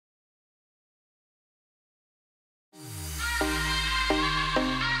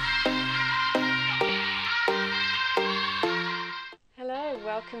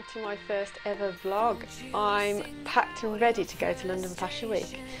welcome to my first ever vlog. I'm packed and ready to go to London Fashion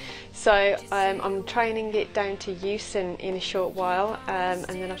Week. So I'm training it down to Euston in a short while, and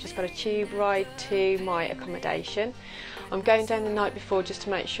then I've just got a tube ride to my accommodation. I'm going down the night before just to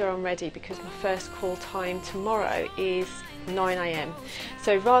make sure I'm ready because my first call time tomorrow is 9 AM.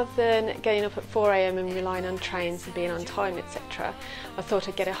 So rather than getting up at 4 AM and relying on trains and being on time, etc., I thought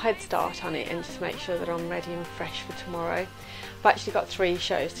I'd get a head start on it and just make sure that I'm ready and fresh for tomorrow. I've actually got 3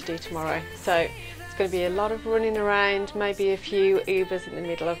 shows to do tomorrow, so it's going to be a lot of running around, maybe a few Ubers in the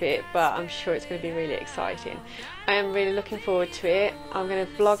middle of it, but I'm sure it's going to be really exciting. I am really looking forward to it. I'm going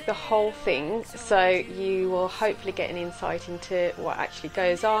to vlog the whole thing, so you will hopefully get an insight into what actually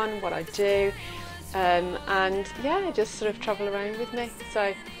goes on, what I do, and yeah, just sort of travel around with me.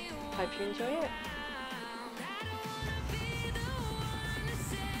 So hope you enjoy it.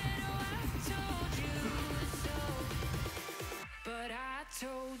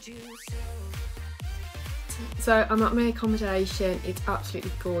 So I'm at my accommodation. It's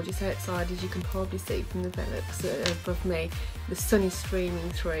absolutely gorgeous outside, as you can probably see from the velox above me. The sun is streaming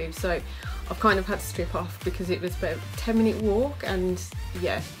through, so I've kind of had to strip off because it was about a 10-minute walk, and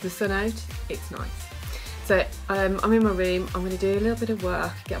yeah, the sun out, it's nice. So I'm in my room. I'm going to do a little bit of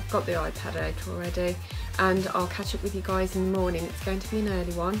work. I've got the iPad out already, and I'll catch up with you guys in the morning. It's going to be an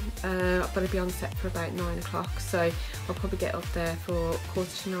early one. I've got to be on set for about 9 o'clock, so I'll probably get up there for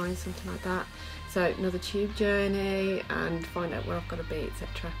 8:45, something like that. So another tube journey and find out where I've got to be,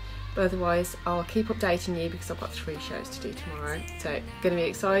 etc. But otherwise, I'll keep updating you because I've got 3 shows to do tomorrow. So going to be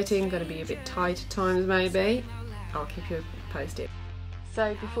exciting, going to be a bit tight at times maybe. I'll keep you posted.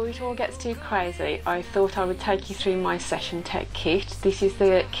 So before it all gets too crazy, I thought I would take you through my session tech kit. This is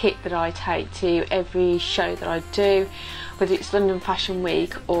the kit that I take to every show that I do, whether it's London Fashion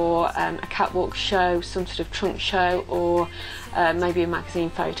Week or a catwalk show, some sort of trunk show, or maybe a magazine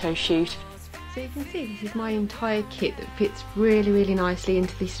photo shoot. So you can see this is my entire kit that fits really nicely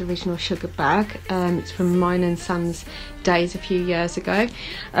into this original sugar bag. It's from mine and Sam's days a few years ago,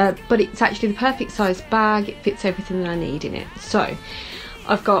 but it's actually the perfect size bag. It fits everything that I need in it. So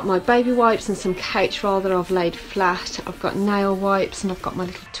I've got my baby wipes and some couch roll that I've laid flat. I've got nail wipes, and I've got my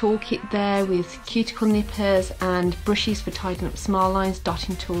little toolkit there with cuticle nippers and brushes for tidying up smile lines,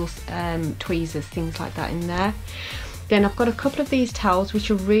 dotting tools, tweezers, things like that in there. Then I've got a couple of these towels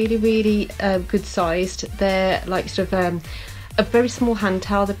which are really good sized. They're like sort of a very small hand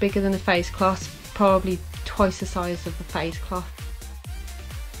towel. They're bigger than a face cloth, probably twice the size of the face cloth.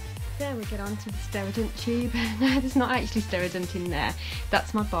 Then we get on to the Sterident tube. No, there's not actually Sterident in there.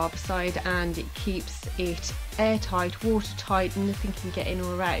 That's my Barbicide, and it keeps it airtight, watertight, nothing can get in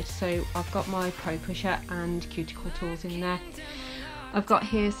or out. So I've got my Pro Pusher and cuticle tools in there. I've got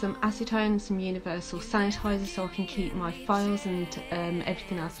here some acetone, some universal sanitizer so I can keep my files and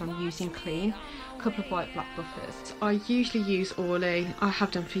everything else that I'm using clean. A couple of white black buffers. I usually use Orly. I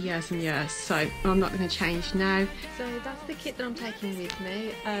have done for years and years, so I'm not going to change now. So that's the kit that I'm taking with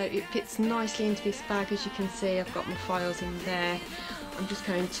me. It fits nicely into this bag, as you can see. I've got my files in there. I'm just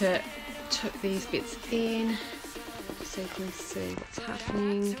going to tuck these bits in so you can see what's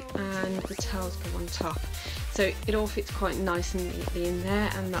happening, and the towels go on top. So it all fits quite nice and neatly in there,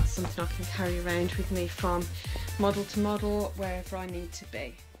 and that's something I can carry around with me from model to model, wherever I need to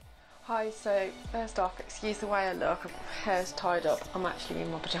be. Hi, so first off, excuse the way I look, my hair's tied up. I'm actually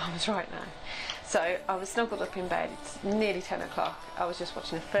in my pyjamas right now. So I was snuggled up in bed. It's nearly 10 o'clock. I was just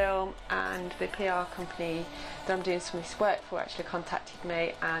watching a film, and the PR company that I'm doing some of this work for actually contacted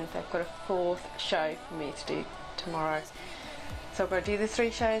me, and they've got a 4th show for me to do tomorrow. So I've got to do the 3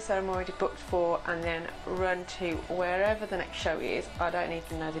 shows that I'm already booked for, and then run to wherever the next show is. I don't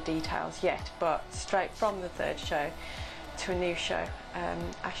even know the details yet, but straight from the 3rd show to a new show,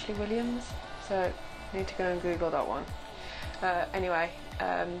 Ashley Williams. So I need to go and Google that one. Anyway,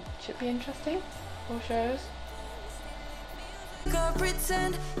 should be interesting. 4 shows.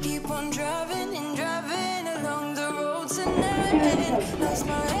 Pretend, keep on driving and driving along the road tonight. Lost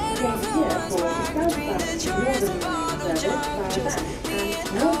my head over one's back between the joys and all the junk. Just me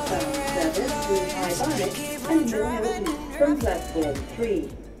and all the red lights. Keep on driving and from platform 3.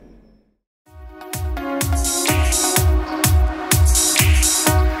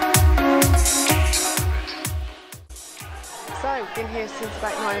 So I've been here since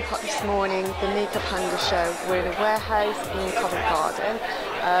about 9 o'clock this morning. The Nicopanda show. We're in a warehouse in Covent Garden.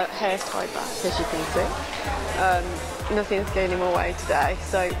 Hair's tied back, as you can see. Nothing's getting in my way today.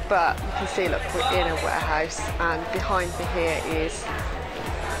 So, but you can see, look, we're in a warehouse, and behind me here is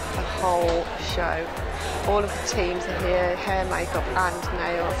the whole show. All of the teams are here, hair, makeup and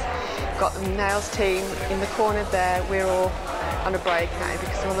nails. Got the nails team in the corner there. We're all on a break now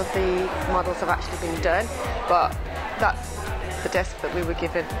because all of the models have actually been done, but that's the desk that we were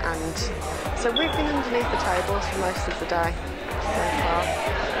given, and so we've been underneath the tables for most of the day so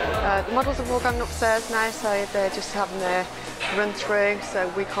far. The models have all gone upstairs now, so they're just having their run through, so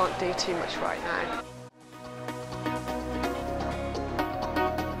we can't do too much right now.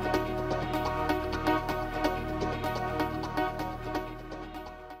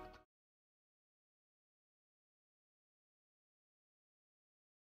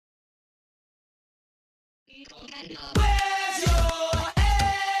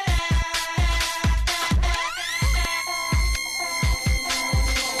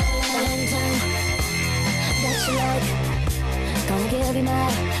 Gonna give you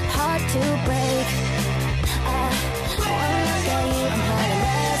my heart to break. I wanna look at you, I'm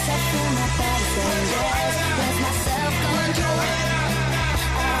powerless. I feel my body saying yes. Lost myself control.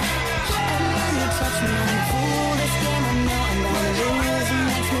 And when you touch me, I'm a fool. This game I know I'm gonna lose. It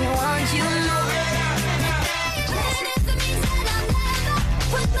makes me want you more. And if it means that I'll never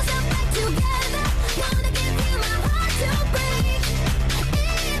put myself back together, wanna give you my heart to break.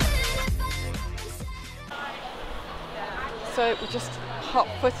 So we're just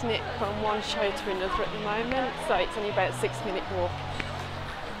hot-footing it from one show to another at the moment, so it's only about a 6-minute walk,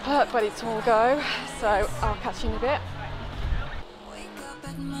 but it's all go, so I'll catch you in a bit. Wake up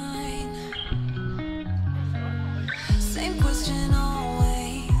at mine. Same question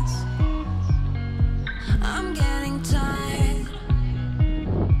always. I'm getting tired.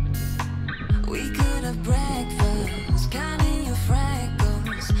 We could have breakfast, counting your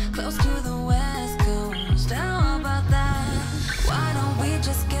freckles, close to the west coast. How about that? Why don't we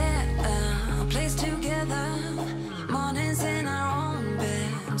just get a place together? Mornings in our own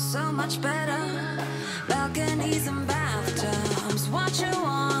bed, so much better. Balconies and bathtubs, what you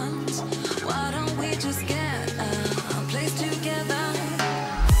want? Why don't we just get a place together?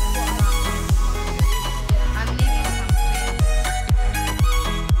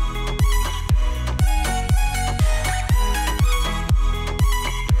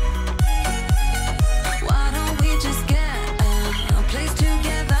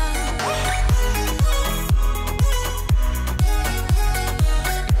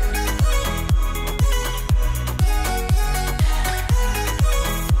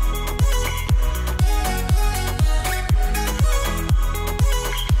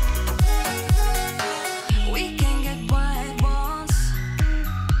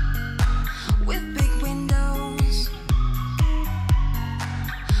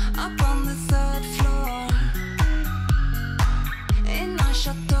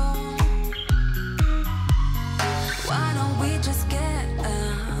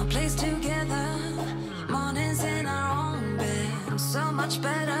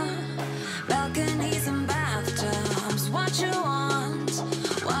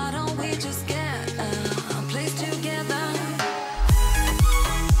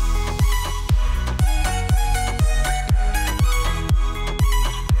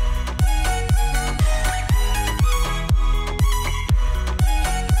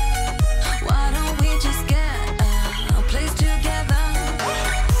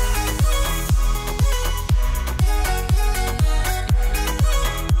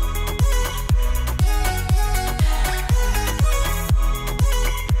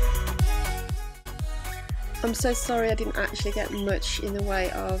 I'm so sorry I didn't actually get much in the way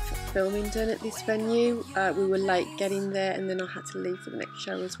of filming done at this venue. We were late getting there and then I had to leave for the next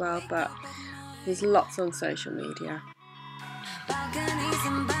show as well, but there's lots on social media. Balconies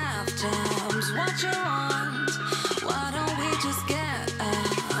and bathtubs, what you want? Why don't we just get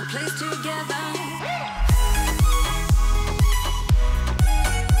a place together?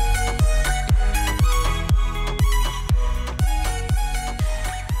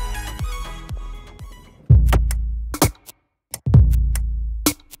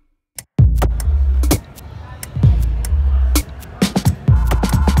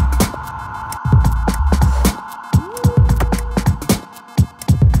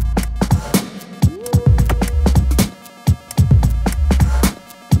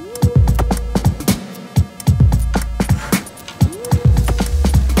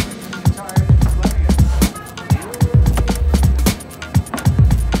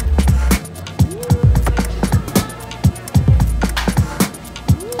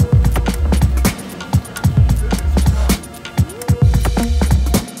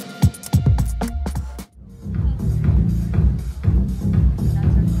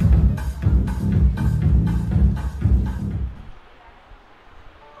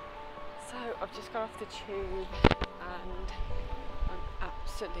 I've just got off the tube and I'm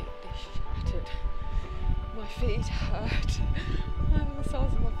absolutely shattered. My feet hurt. The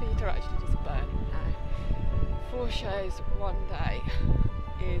soles of my feet are actually just burning now. 4 shows one day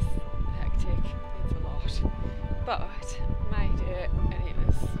is hectic, it's a lot. But made it, and it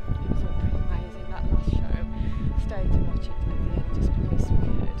was all pretty amazing. That last show, stayed to watch it at the end just because we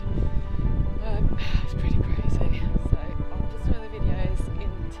could. It was pretty crazy. So I'll put some of the videos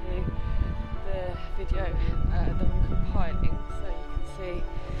into the video that I'm compiling, so you can see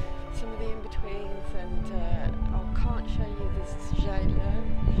some of the in-betweens, and I can't show you this Xaio.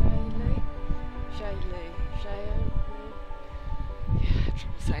 Yeah,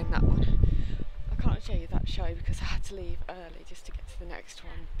 trouble saying that one. I can't show you that show because I had to leave early just to get to the next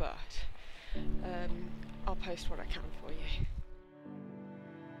one, but I'll post what I can for you.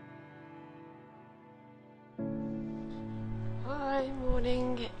 Hi,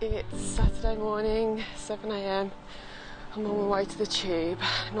 morning. It's Saturday morning, 7 AM. I'm on my way to the tube,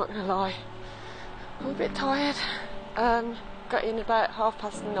 not gonna lie. I'm a bit tired. Got in about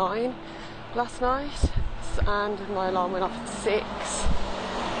 9:30 last night, and my alarm went off at 6.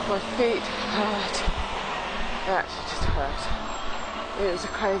 My feet hurt. They actually just hurt. It was a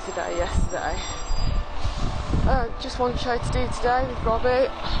crazy day yesterday. Just one show to do today with Robbie.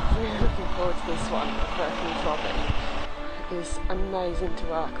 I'm really looking forward to this one, working with Robbie. Is amazing to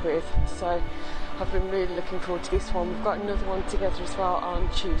work with, so I've been really looking forward to this one. We've got another one together as well on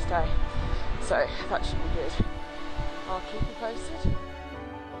Tuesday, so that should be good. I'll keep you posted.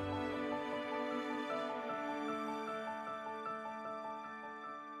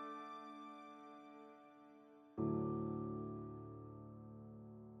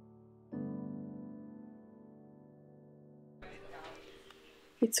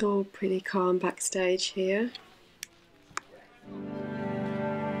 It's all pretty calm backstage here.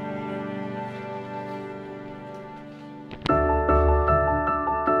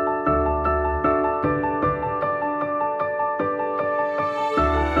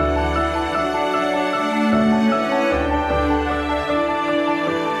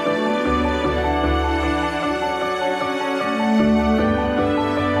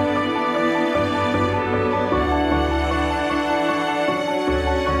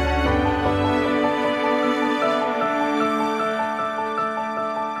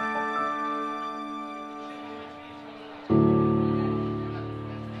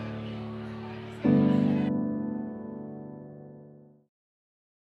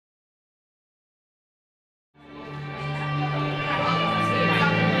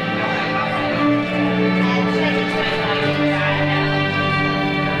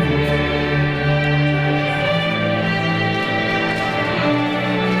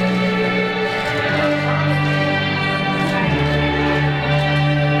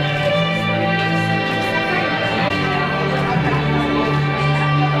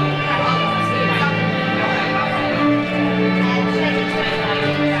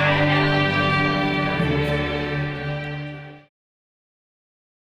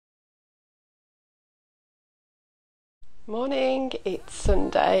 Morning, it's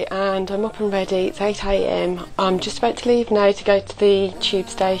Sunday and I'm up and ready. It's 8 AM. I'm just about to leave now to go to the tube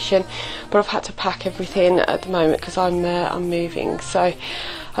station, but I've had to pack everything at the moment because I'm moving. So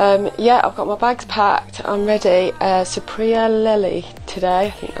yeah, I've got my bags packed. I'm ready. Supriya Lele today.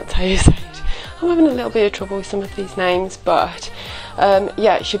 I think that's how you say it. I'm having a little bit of trouble with some of these names, but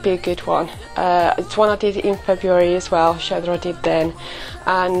yeah, it should be a good one. It's one I did in February as well, show that I did then,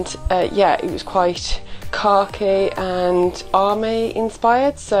 and yeah, it was quite khaki and army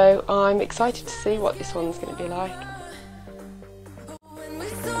inspired, so I'm excited to see what this one's going to be like.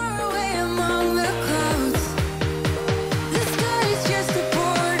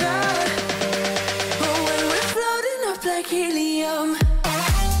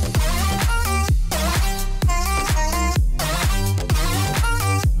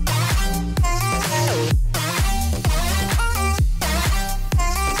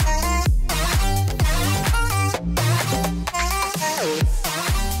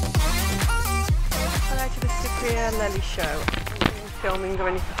 Lele show. I wasn't filming or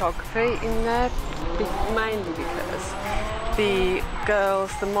any photography in there, mainly because the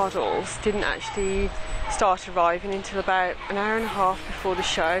girls, the models, didn't actually start arriving until about an hour and a half before the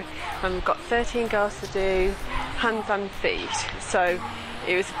show, and we've got 13 girls to do hands and feet, so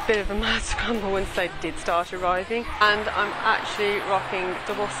it was a bit of a mad scramble once they did start arriving. And I'm actually rocking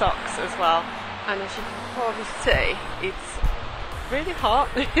double socks as well, and as you can probably see, it's really hot.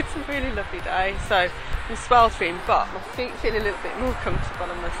 It's a really lovely day, so I'm sweltering, but my feet feel a little bit more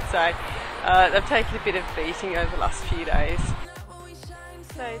comfortable, I must say. They've taken a bit of beating over the last few days.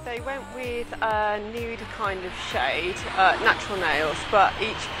 So they went with a nude kind of shade, natural nails, but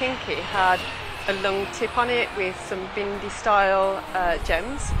each pinky had a long tip on it with some bindi style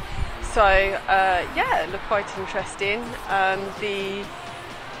gems. So yeah, it looked quite interesting.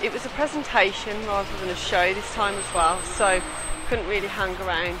 It was a presentation rather than a show this time as well, so couldn't really hang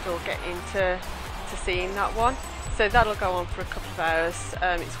around or get into seeing that one. So that'll go on for a couple of hours.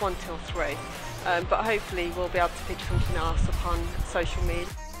 It's 1 till 3, but hopefully we'll be able to pick something else up on social media.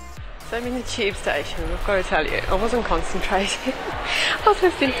 So I'm in the tube station, and I've got to tell you, I wasn't concentrating. I was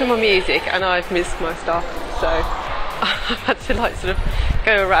listening to my music and I've missed my stop, so I've had to like sort of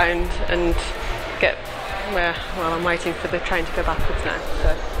go around and get where, well, I'm waiting for the train to go backwards now,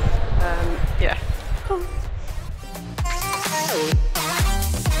 so yeah.